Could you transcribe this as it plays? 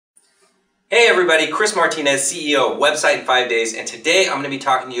Hey everybody, Chris Martinez, CEO of Website in 5 Days, and today I'm going to be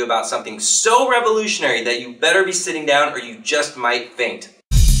talking to you about something so revolutionary that you better be sitting down or you just might faint.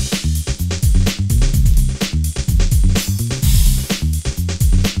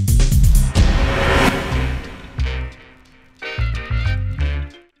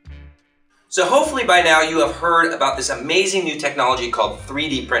 So hopefully by now you have heard about this amazing new technology called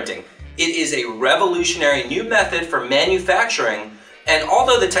 3D printing. It is a revolutionary new method for manufacturing. And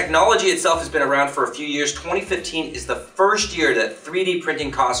although the technology itself has been around for a few years, 2015 is the first year that 3D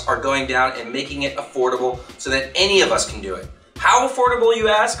printing costs are going down and making it affordable so that any of us can do it. How affordable, you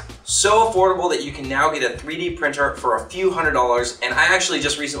ask? So affordable that you can now get a 3D printer for a few $100s, and I actually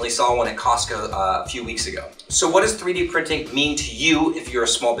just recently saw one at Costco a few weeks ago. So what does 3D printing mean to you if you're a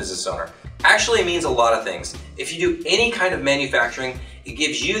small business owner? Actually, it means a lot of things. If you do any kind of manufacturing, it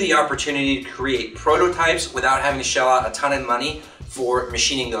gives you the opportunity to create prototypes without having to shell out a ton of money for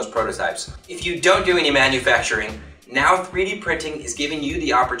machining those prototypes. If you don't do any manufacturing, now 3D printing is giving you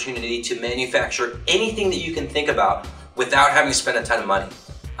the opportunity to manufacture anything that you can think about without having to spend a ton of money.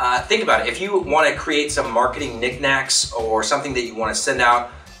 Think about it. If you want to create some marketing knickknacks or something that you want to send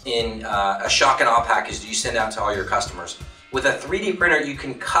out in a shock and awe package that you send out to all your customers, with a 3D printer you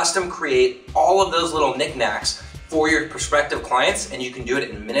can custom create all of those little knickknacks for your prospective clients, and you can do it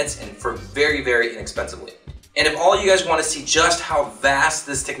in minutes and for very, very inexpensively. And if all you guys want to see just how vast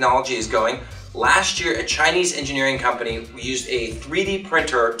this technology is going, last year a Chinese engineering company used a 3D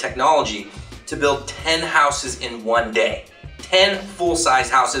printer technology to build 10 houses in one day. 10 full-size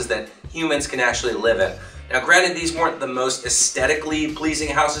houses that humans can actually live in. Now granted, these weren't the most aesthetically pleasing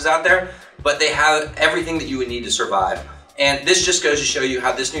houses out there, but they have everything that you would need to survive. And this just goes to show you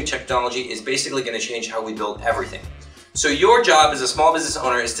how this new technology is basically going to change how we build everything. So your job as a small business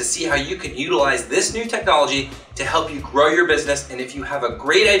owner is to see how you can utilize this new technology to help you grow your business. And if you have a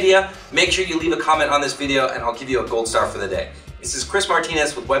great idea, make sure you leave a comment on this video and I'll give you a gold star for the day. This is Chris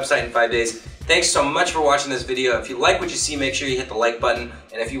Martinez with Website in 5 Days. Thanks so much for watching this video. If you like what you see, make sure you hit the like button.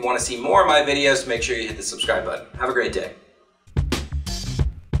 And if you want to see more of my videos, make sure you hit the subscribe button. Have a great day.